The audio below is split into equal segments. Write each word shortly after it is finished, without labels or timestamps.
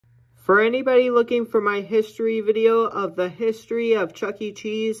For anybody looking for my history video of the history of Chuck E.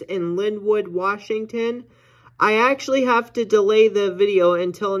 Cheese in Linwood, Washington, I actually have to delay the video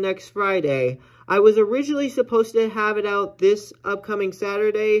until next Friday. I was originally supposed to have it out this upcoming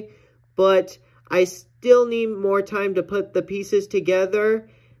Saturday, but I still need more time to put the pieces together,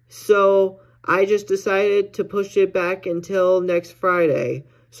 so I just decided to push it back until next Friday.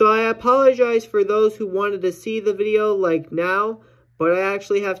 So I apologize for those who wanted to see the video like now, but I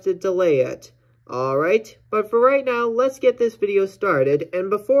actually have to delay it. Alright, but for right now, let's get this video started.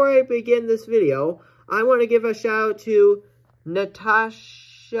 And before I begin this video, I want to give a shout out to Natasha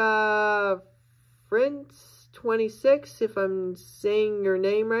Prince 26, if I'm saying your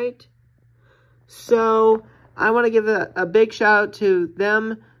name right. So, I want to give a big shout out to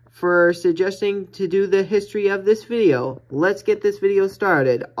them for suggesting to do the history of this video. Let's get this video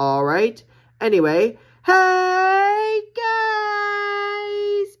started, alright? Anyway, hey guys!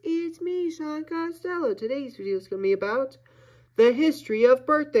 It's me, Sean Costello. Today's video is going to be about the history of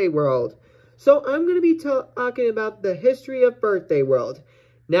Birthday World. So, I'm going to be talking about the history of Birthday World.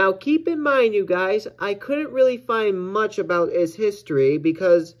 Now, keep in mind, you guys, I couldn't really find much about its history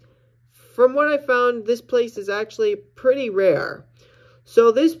because from what I found, this place is actually pretty rare.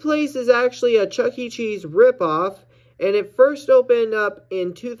 So this place is actually a Chuck E. Cheese ripoff, and it first opened up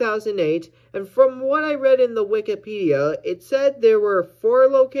in 2008. And from what I read in the Wikipedia, it said there were 4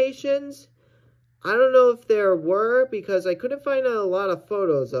 locations. I don't know if there were, because I couldn't find a lot of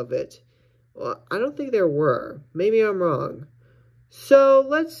photos of it. Well, I don't think there were. Maybe I'm wrong. So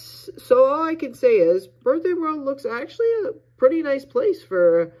all I can say is, Birthday World looks actually a pretty nice place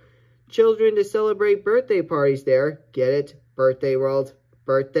for children to celebrate birthday parties there. Get it? Birthday World.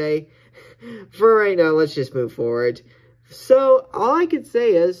 Birthday. For right now, let's just move forward. So, all I can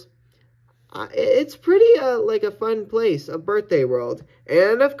say is, it's pretty, like a fun place, a Birthday World.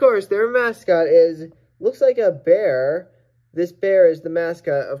 And, of course, their mascot looks like a bear. This bear is the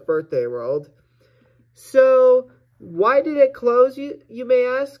mascot of Birthday World. So, why did it close, you may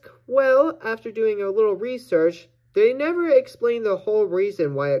ask? Well, after doing a little research, they never explained the whole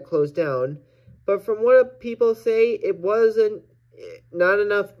reason why it closed down. But from what people say, it wasn't not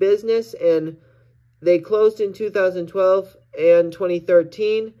enough business, and they closed in 2012 and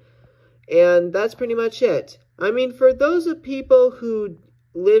 2013. And that's pretty much it. I mean, for those of people who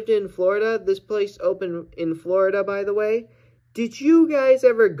lived in Florida, this place opened in Florida, by the way. Did you guys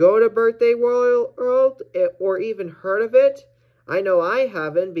ever go to Birthday World or even heard of it? I know I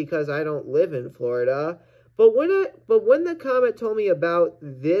haven't because I don't live in Florida. But when the comment told me about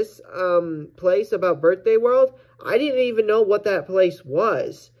this place, about Birthday World, I didn't even know what that place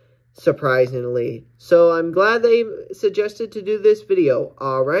was, surprisingly. So I'm glad they suggested to do this video,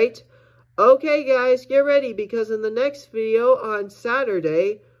 alright? Okay guys, get ready, because in the next video on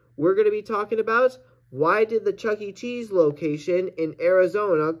Saturday, we're going to be talking about why did the Chuck E. Cheese location in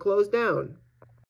Arizona close down.